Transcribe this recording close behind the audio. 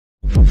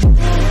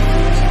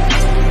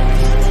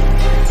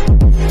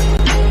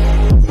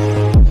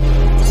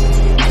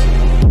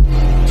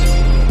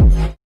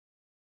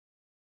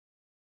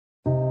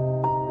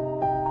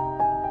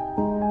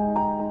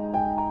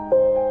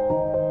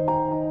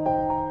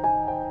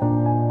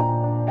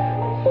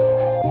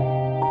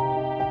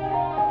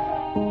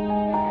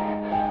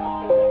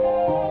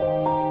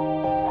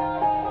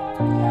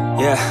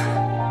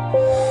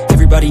Yeah.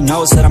 Everybody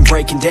knows that I'm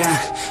breaking down.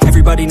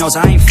 Everybody knows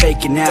I ain't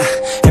faking now.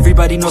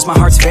 Everybody knows my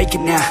heart's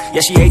vacant now.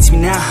 Yeah, she hates me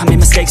now, I made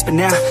mistakes but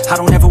now I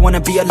don't ever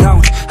wanna be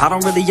alone. I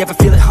don't really ever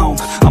feel at home.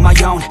 On my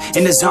own,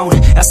 in the zone,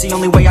 that's the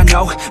only way I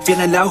know.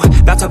 Feeling low,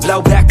 about to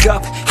blow back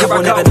up. I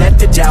won't ever let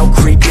the doubt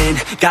creep in.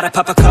 Gotta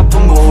pop a couple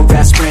more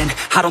aspirin.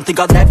 I don't think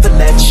I'll ever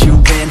let you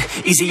in.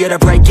 Easier to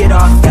break it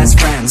off as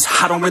friends.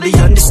 I don't really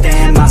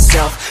understand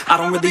myself. I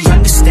don't really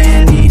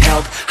understand, need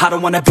help. I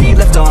don't wanna be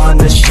left on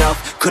the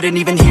shelf. Couldn't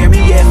even hear me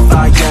if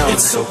I yelled.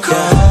 It's so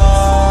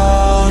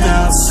cold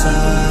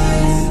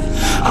outside,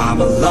 I'm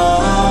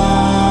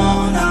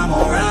alone, I'm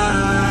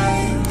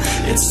alright.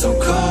 It's so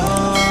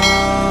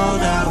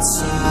cold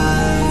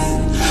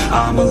outside,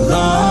 I'm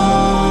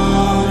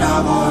alone,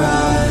 I'm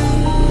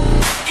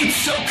alright. It's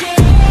so cold.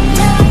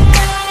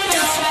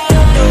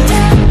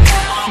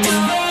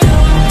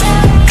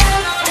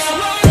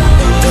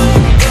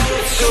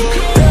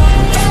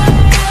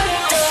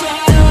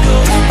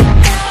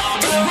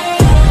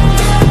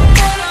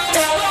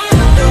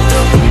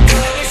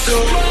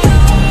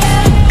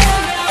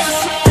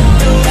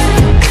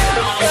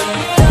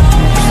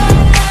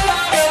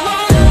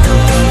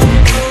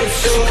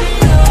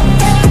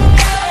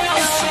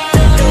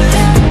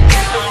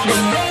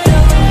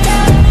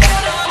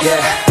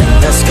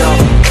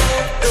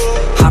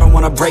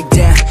 Break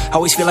down,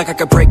 always feel like I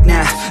could break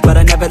now, but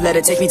I never let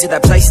it take me to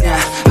that place now.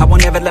 I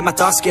won't ever let my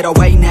thoughts get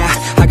away now.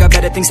 I got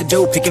better things to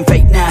do, picking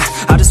fate now.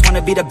 I just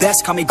wanna be the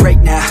best, call me great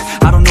now.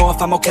 I don't know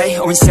if I'm okay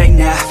or insane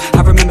now.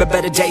 I remember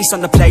better days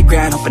on the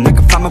playground, hoping I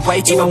can find my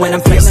way even when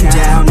I'm feeling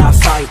down. I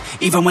fight,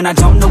 even when I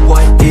don't know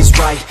what is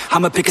right.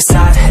 I'ma pick a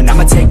side, and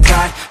I'ma take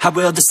pride. I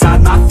will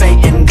decide my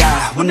fate and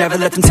I will never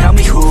let them tell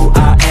me who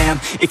I am.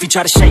 If you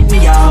try to shape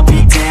me, I'll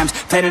be damned.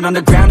 Planet on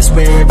the ground is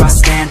where I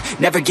stand.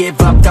 Never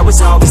give up, that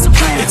was always the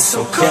plan. It's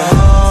so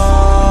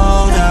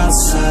cold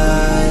outside,